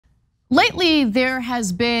Lately, there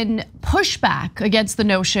has been pushback against the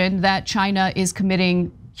notion that China is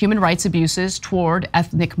committing human rights abuses toward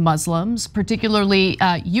ethnic Muslims, particularly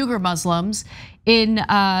Uyghur Muslims in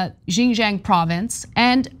Xinjiang province.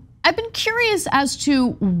 And I've been curious as to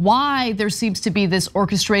why there seems to be this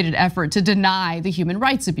orchestrated effort to deny the human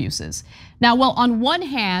rights abuses. Now, well, on one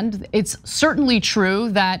hand, it's certainly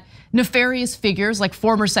true that nefarious figures like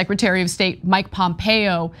former Secretary of State Mike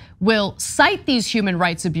Pompeo will cite these human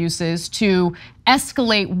rights abuses to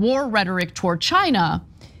escalate war rhetoric toward China.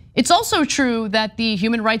 It's also true that the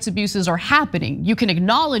human rights abuses are happening. You can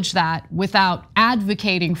acknowledge that without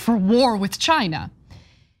advocating for war with China.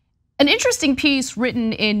 An interesting piece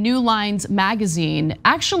written in New Lines magazine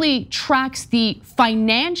actually tracks the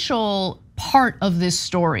financial part of this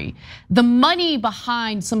story, the money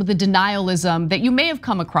behind some of the denialism that you may have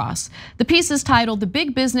come across. The piece is titled "The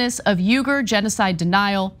Big Business of Uyghur Genocide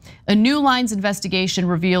Denial." A New Lines investigation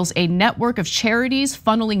reveals a network of charities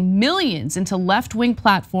funneling millions into left-wing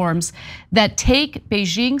platforms that take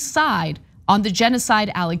Beijing's side on the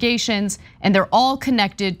genocide allegations, and they're all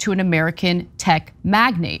connected to an American tech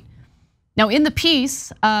magnate. Now, in the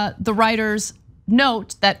piece, the writers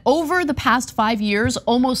note that over the past 5 years,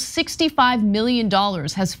 almost $65 million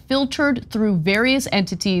has filtered through various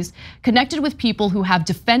entities connected with people who have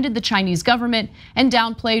defended the Chinese government and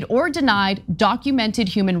downplayed or denied documented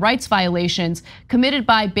human rights violations committed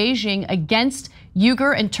by Beijing against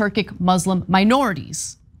Uyghur and Turkic Muslim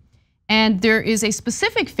minorities. And there is a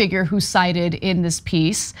specific figure who's cited in this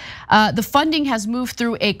piece. The funding has moved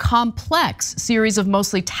through a complex series of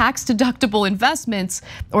mostly tax-deductible investments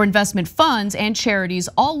or investment funds and charities,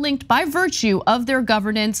 all linked by virtue of their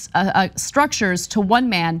governance structures to one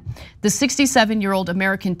man, the 67-year-old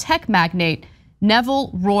American tech magnate,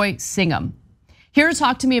 Neville Roy Singham. Here to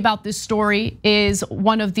talk to me about this story is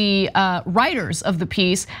one of the writers of the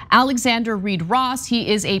piece, Alexander Reed Ross.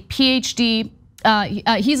 He is a PhD.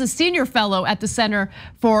 He's a senior fellow at the Center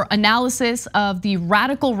for Analysis of the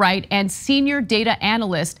Radical Right and senior data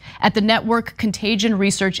analyst at the Network Contagion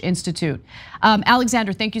Research Institute.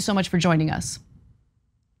 Alexander, thank you so much for joining us.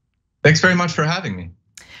 Thanks very much for having me.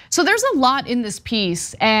 So there's a lot in this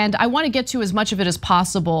piece, and I want to get to as much of it as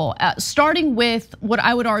possible, starting with what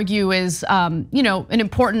I would argue is an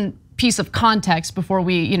important piece of context before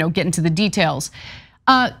we get into the details.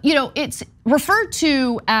 It's referred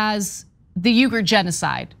to as the Uyghur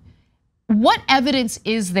Genocide. What evidence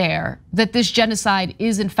is there that this genocide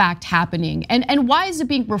is in fact happening? And why is it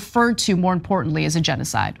being referred to, more importantly, as a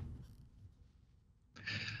genocide?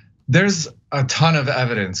 There's a ton of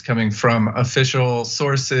evidence coming from official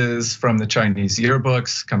sources, from the Chinese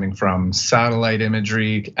yearbooks, coming from satellite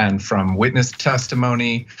imagery, and from witness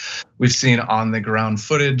testimony. We've seen on the ground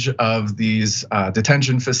footage of these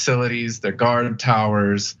detention facilities, their guard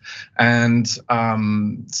towers. And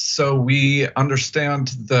so we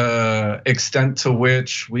understand the extent to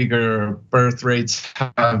which Uyghur birth rates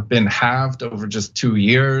have been halved over just 2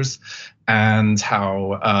 years, and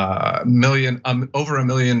how over a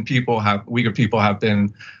million people Uyghur people have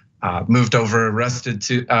been moved over, arrested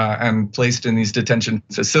and placed in these detention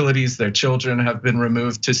facilities. Their children have been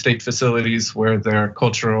removed to state facilities where their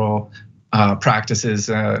cultural practices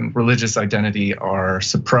and religious identity are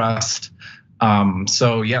suppressed.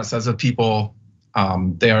 So yes, as a people,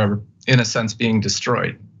 they are in a sense being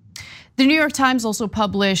destroyed. The New York Times also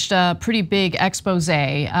published a pretty big expose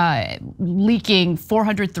leaking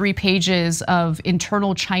 403 pages of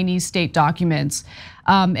internal Chinese state documents.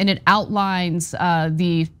 And it outlines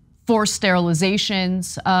the forced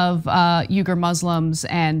sterilizations of Uyghur Muslims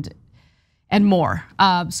and more.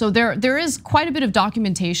 So there is quite a bit of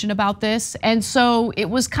documentation about this. And so it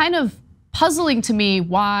was kind of puzzling to me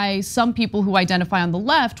why some people who identify on the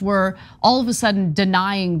left were all of a sudden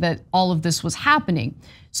denying that all of this was happening.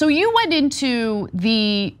 So you went into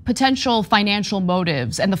the potential financial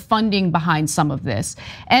motives and the funding behind some of this.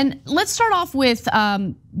 And let's start off with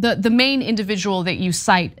the main individual that you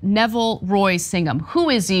cite, Neville Roy Singham. Who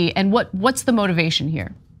is he and what's the motivation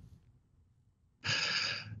here?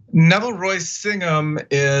 Neville Roy Singham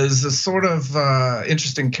is a sort of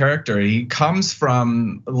interesting character. He comes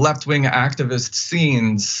from left-wing activist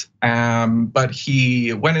scenes, but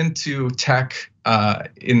he went into tech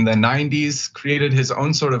in the 90s, created his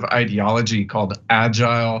own sort of ideology called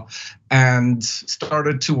Agile, and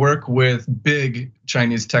started to work with big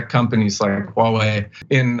Chinese tech companies like Huawei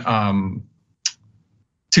in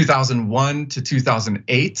 2001 to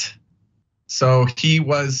 2008. So he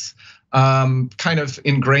was kind of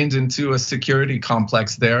ingrained into a security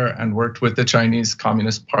complex there and worked with the Chinese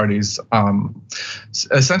Communist Party's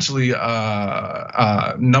essentially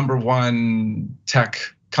 #1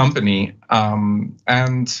 tech company.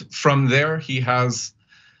 And from there, he has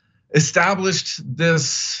established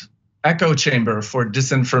this echo chamber for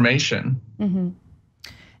disinformation.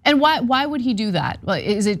 And why would he do that?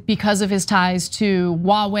 Is it because of his ties to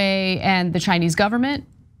Huawei and the Chinese government?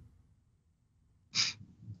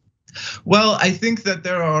 Well, I think that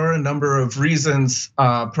there are a number of reasons.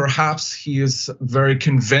 Perhaps he is very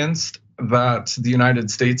convinced that the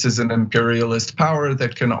United States is an imperialist power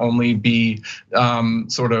that can only be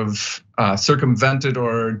sort of circumvented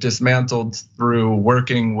or dismantled through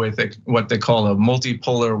working with what they call a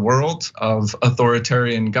multipolar world of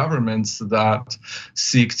authoritarian governments that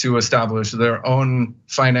seek to establish their own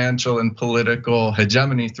financial and political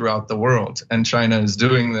hegemony throughout the world. And China is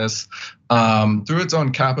doing this through its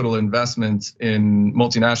own capital investments in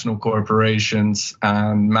multinational corporations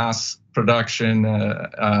and mass production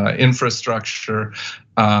infrastructure,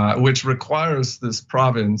 which requires this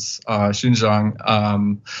province,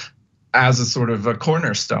 Xinjiang, as a sort of a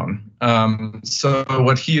cornerstone. So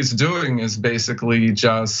what he is doing is basically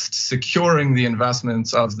just securing the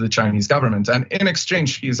investments of the Chinese government. And in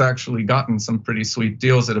exchange, he's actually gotten some pretty sweet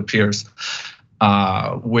deals, it appears,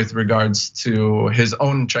 with regards to his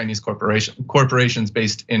own Chinese corporations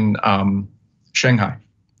based in Shanghai.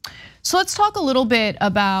 So let's talk a little bit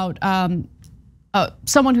about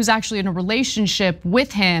someone who's actually in a relationship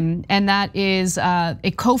with him, and that is a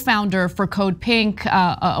co-founder for Code Pink,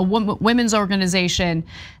 a women's organization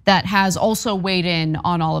that has also weighed in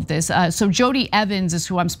on all of this. So Jody Evans is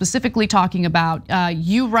who I'm specifically talking about.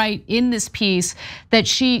 You write in this piece that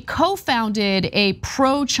she co-founded a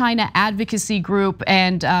pro-China advocacy group,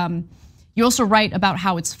 and you also write about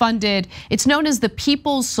how it's funded. It's known as the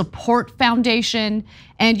People's Support Foundation.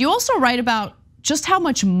 And you also write about just how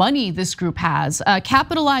much money this group has,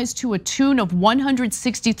 capitalized to a tune of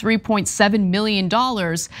 $163.7 million.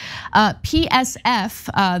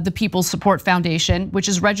 PSF, the People's Support Foundation, which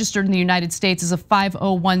is registered in the United States as a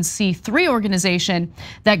 501c3 organization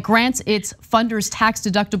that grants its funders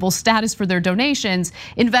tax-deductible status for their donations,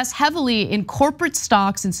 invests heavily in corporate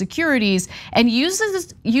stocks and securities, and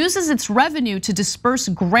uses its revenue to disperse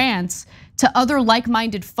grants to other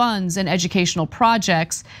like-minded funds and educational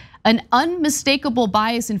projects. An unmistakable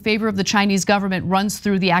bias in favor of the Chinese government runs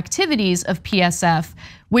through the activities of PSF,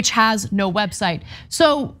 which has no website.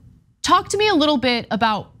 So talk to me a little bit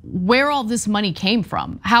about where all this money came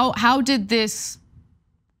from. How did this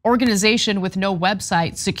organization with no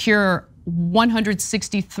website secure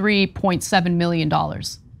 $163.7 million?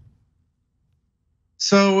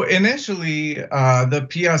 So initially, the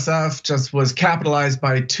PSF just was capitalized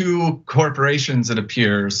by two corporations, it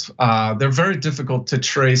appears. They're very difficult to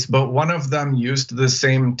trace, but one of them used the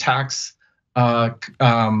same tax accountancy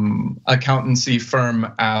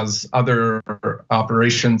firm as other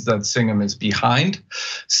operations that Singham is behind.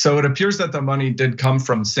 So it appears that the money did come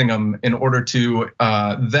from Singham in order to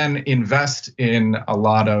then invest in a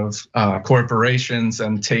lot of corporations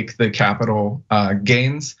and take the capital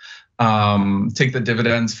gains. Take the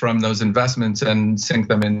dividends from those investments and sink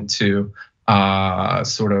them into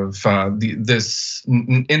sort of this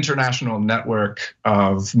international network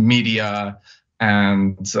of media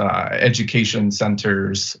and education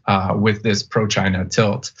centers with this pro-China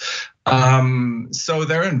tilt. So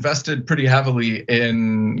they're invested pretty heavily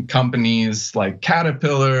in companies like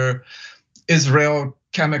Caterpillar, Israel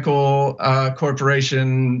Chemical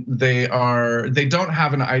Corporation. They don't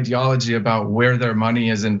have an ideology about where their money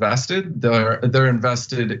is invested. They're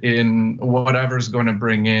invested in whatever's going to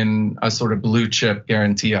bring in a sort of blue chip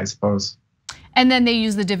guarantee, I suppose. And then they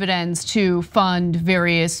use the dividends to fund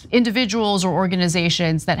various individuals or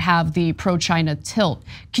organizations that have the pro-China tilt.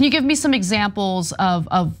 Can you give me some examples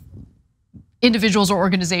of individuals or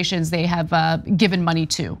organizations they have given money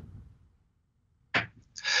to?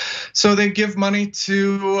 So they give money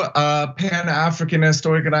to a Pan-Africanist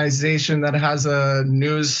organization that has a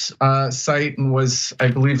news site and was, I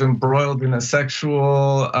believe, embroiled in a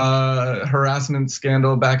sexual harassment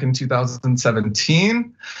scandal back in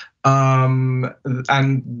 2017. And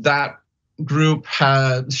that group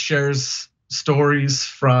shares stories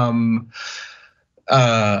from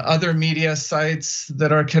other media sites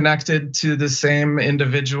that are connected to the same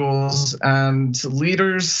individuals and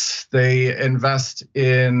leaders. They invest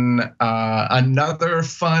in another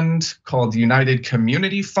fund called United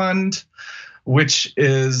Community Fund, which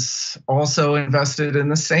is also invested in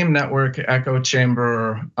the same network echo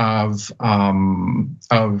chamber of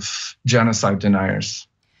genocide deniers.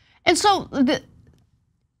 And so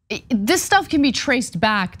this stuff can be traced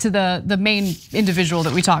back to the main individual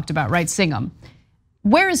that we talked about, right, Singham.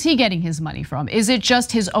 where is he getting his money from? Is it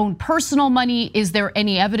just his own personal money? Is there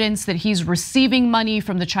any evidence that he's receiving money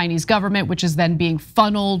from the Chinese government, which is then being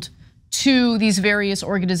funneled to these various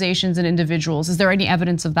organizations and individuals? Is there any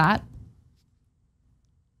evidence of that?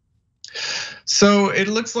 So it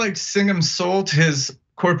looks like Singham sold his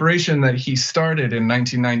corporation that he started in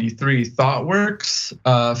 1993,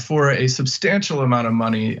 ThoughtWorks, for a substantial amount of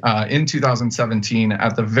money in 2017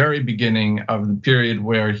 at the very beginning of the period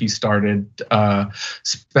where he started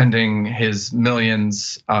spending his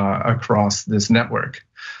millions across this network.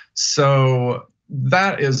 So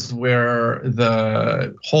that is where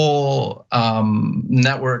the whole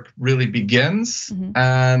network really begins.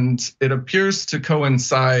 And it appears to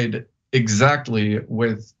coincide exactly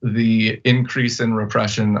with the increase in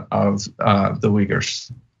repression of the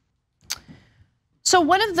Uyghurs. So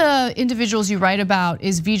one of the individuals you write about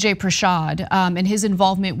is Vijay Prashad and his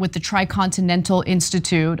involvement with the Tricontinental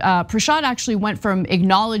Institute. Prashad actually went from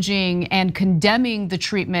acknowledging and condemning the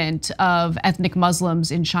treatment of ethnic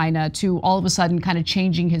Muslims in China to all of a sudden kind of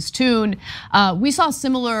changing his tune. We saw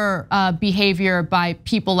similar behavior by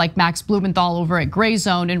people like Max Blumenthal over at Gray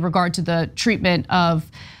Zone in regard to the treatment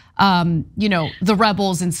of the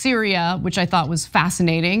rebels in Syria, which I thought was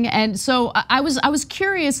fascinating. And so I was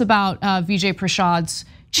curious about Vijay Prashad's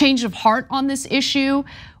change of heart on this issue.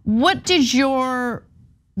 What did your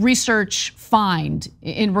research find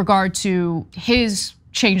in regard to his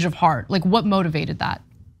change of heart? Like, what motivated that?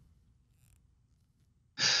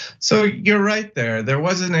 So you're right there. There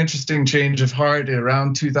was an interesting change of heart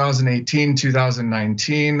around 2018,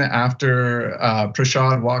 2019, after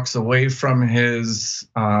Prashad walks away from his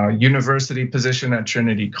university position at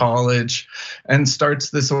Trinity College and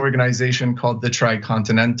starts this organization called the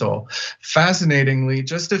Tricontinental. Fascinatingly,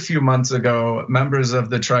 just a few months ago, members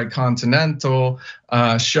of the Tricontinental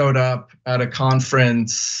showed up at a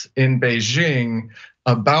conference in Beijing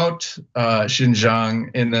about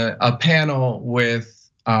Xinjiang in a panel with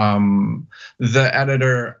the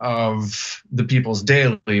editor of the People's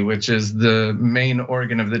Daily, which is the main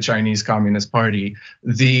organ of the Chinese Communist Party.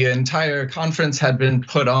 The entire conference had been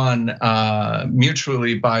put on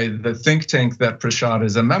mutually by the think tank that Prashad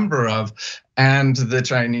is a member of, and the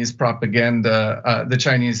Chinese propaganda, the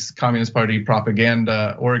Chinese Communist Party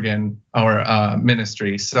propaganda organ or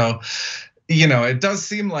ministry. So, it does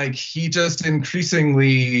seem like he just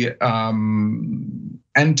increasingly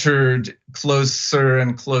entered closer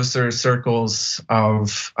and closer circles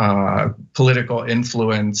of political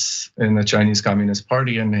influence in the Chinese Communist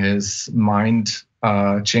Party, and his mind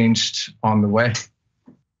changed on the way.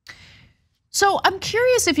 So I'm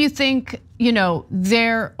curious if you think,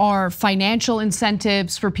 there are financial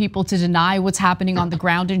incentives for people to deny what's happening on the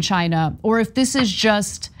ground in China, or if this is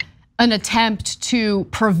just an attempt to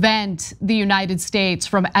prevent the United States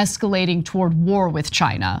from escalating toward war with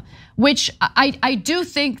China, which I do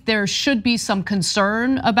think there should be some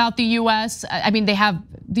concern about the US. I mean, the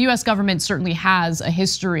US government certainly has a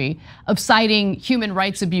history of citing human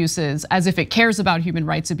rights abuses as if it cares about human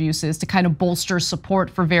rights abuses to kind of bolster support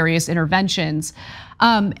for various interventions.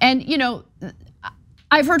 And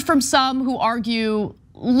I've heard from some who argue,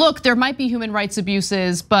 look, there might be human rights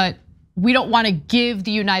abuses, but we don't want to give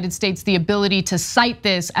the United States the ability to cite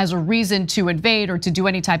this as a reason to invade or to do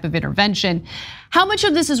any type of intervention. How much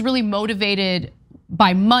of this is really motivated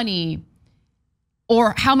by money,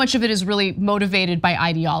 or how much of it is really motivated by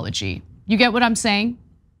ideology? You get what I'm saying?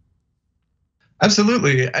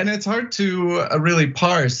 Absolutely, and it's hard to really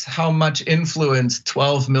parse how much influence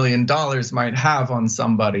 $12 million might have on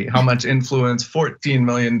somebody, how much influence $14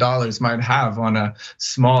 million might have on a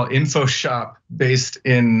small info shop based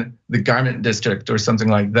in the garment district or something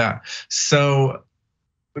like that. So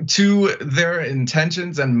to their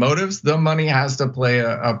intentions and motives, the money has to play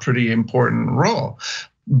a pretty important role.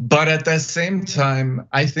 But at the same time,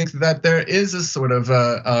 I think that there is a sort of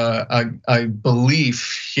a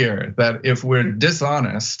belief here that if we're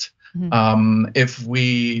dishonest, if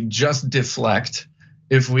we just deflect,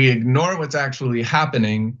 if we ignore what's actually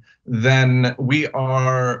happening, then we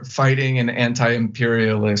are fighting an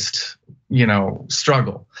anti-imperialist,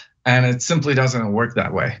 struggle. And it simply doesn't work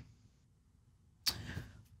that way.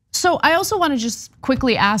 So I also want to just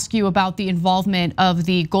quickly ask you about the involvement of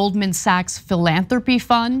the Goldman Sachs Philanthropy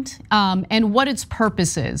Fund and what its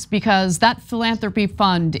purpose is, because that philanthropy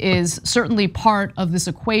fund is certainly part of this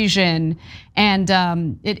equation,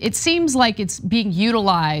 and it seems like it's being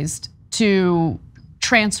utilized to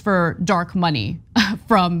transfer dark money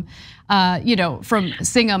from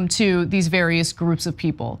Singham to these various groups of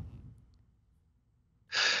people.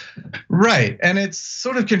 Right, and it's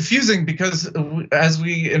sort of confusing because as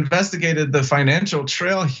we investigated the financial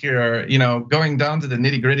trail here, going down to the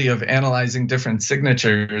nitty-gritty of analyzing different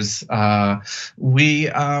signatures, we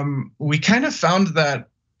kind of found that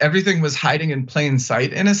everything was hiding in plain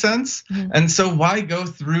sight in a sense. And so why go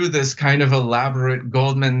through this kind of elaborate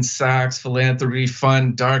Goldman Sachs philanthropy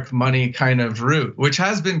fund, dark money kind of route, which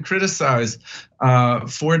has been criticized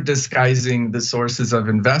for disguising the sources of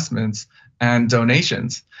investments and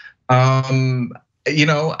donations. I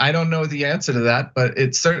don't know the answer to that, but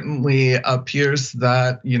it certainly appears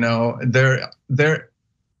that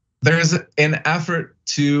there's an effort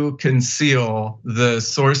to conceal the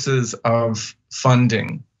sources of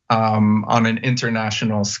funding on an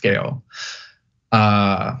international scale.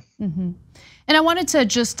 And I wanted to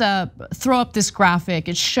just throw up this graphic.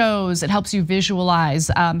 It helps you visualize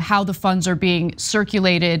how the funds are being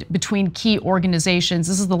circulated between key organizations.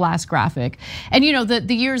 This is the last graphic. And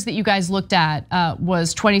the years that you guys looked at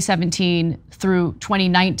was 2017 through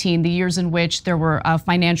 2019, the years in which there were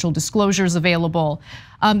financial disclosures available.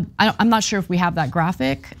 I'm not sure if we have that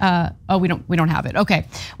graphic. Oh, we don't have it. Okay.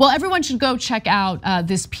 Well, everyone should go check out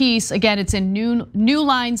this piece. Again, it's in New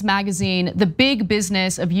Lines magazine, The Big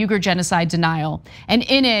Business of Uyghur Genocide Denial. And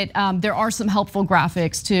in it, there are some helpful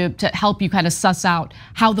graphics to help you kind of suss out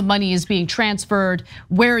how the money is being transferred,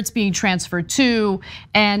 where it's being transferred to.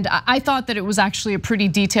 And I thought that it was actually a pretty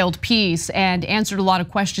detailed piece and answered a lot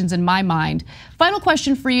of questions in my mind. Final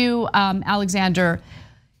question for you, Alexander.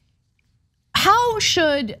 How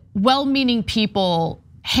should well-meaning people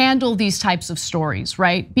handle these types of stories,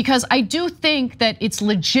 right? Because I do think that it's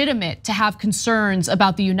legitimate to have concerns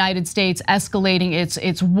about the United States escalating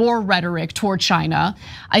its war rhetoric toward China.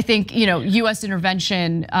 I think US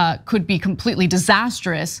intervention could be completely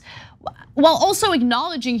disastrous, while also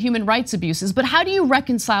acknowledging human rights abuses. But how do you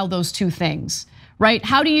reconcile those two things, right?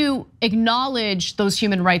 How do you acknowledge those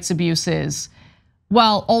human rights abuses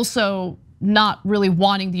while also not really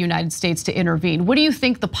wanting the United States to intervene? What do you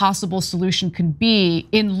think the possible solution could be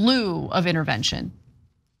in lieu of intervention?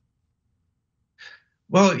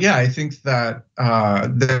 Well, yeah, I think that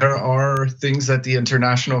there are things that the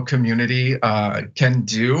international community can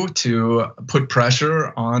do to put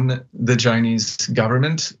pressure on the Chinese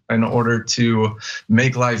government in order to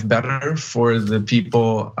make life better for the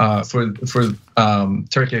people, for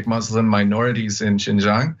Turkic Muslim minorities in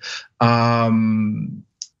Xinjiang.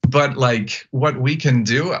 But what we can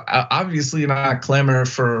do, obviously not clamor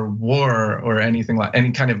for war or anything like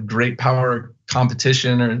any kind of great power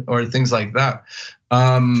competition or things like that.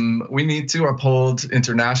 We need to uphold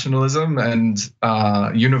internationalism and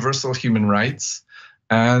universal human rights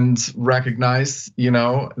and recognize,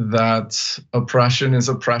 that oppression is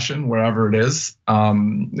oppression wherever it is.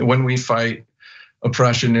 When we fight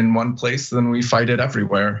oppression in one place, then we fight it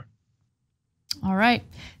everywhere. All right.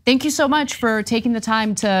 Thank you so much for taking the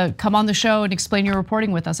time to come on the show and explain your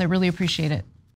reporting with us. I really appreciate it.